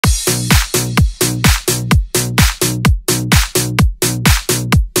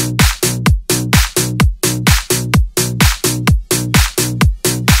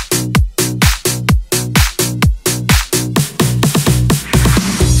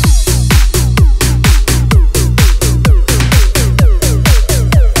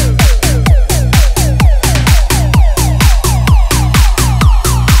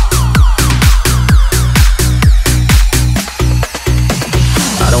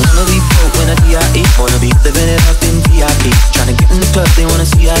eat. Wanna be living it up in VIP. Tryna get in the club, they wanna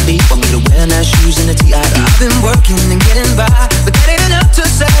see ID. Want me to wear nice shoes and a TIE. I've been working and getting by, but that ain't enough to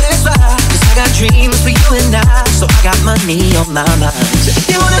satisfy. Cause I got dreams for you and I, so I got money on my mind. So if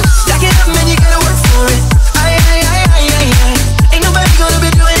you wanna stack it up, man, you gotta work for it. Ain't nobody gonna be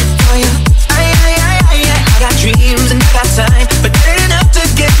doing it for you. I got dreams and I got time, but that ain't enough to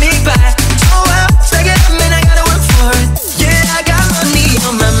get me by. So I'll stack it up, man, I gotta work for it. Yeah, I got money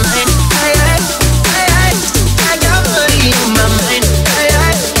on my mind. I got money on my mind.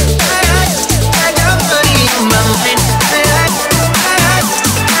 I got money on my mind.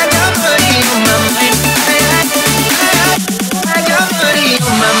 I got money on my mind. I got money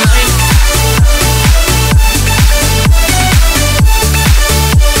on my mind.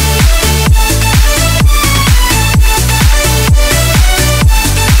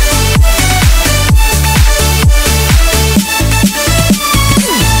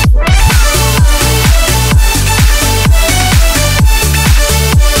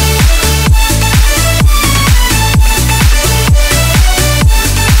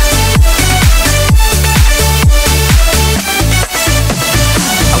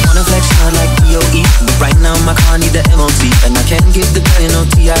 My car need the MOT, and I can't give the guy no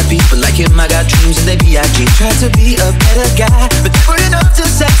TIP. But like him, I got dreams and they B.I.G. Try to be a better guy, but never enough to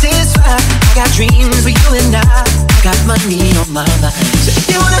satisfy. I got dreams for you and I got money on my mind. So if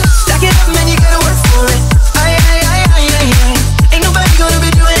you wanna stack it up, man, you gotta work for it. Ain't nobody gonna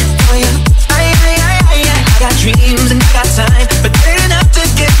be doing it for you. I got dreams and I got time, but that ain't enough to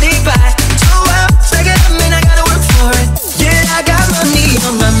get me by. So I'll stack it up, man, I gotta work for it. Yeah, I got money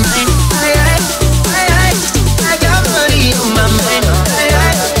on my mind.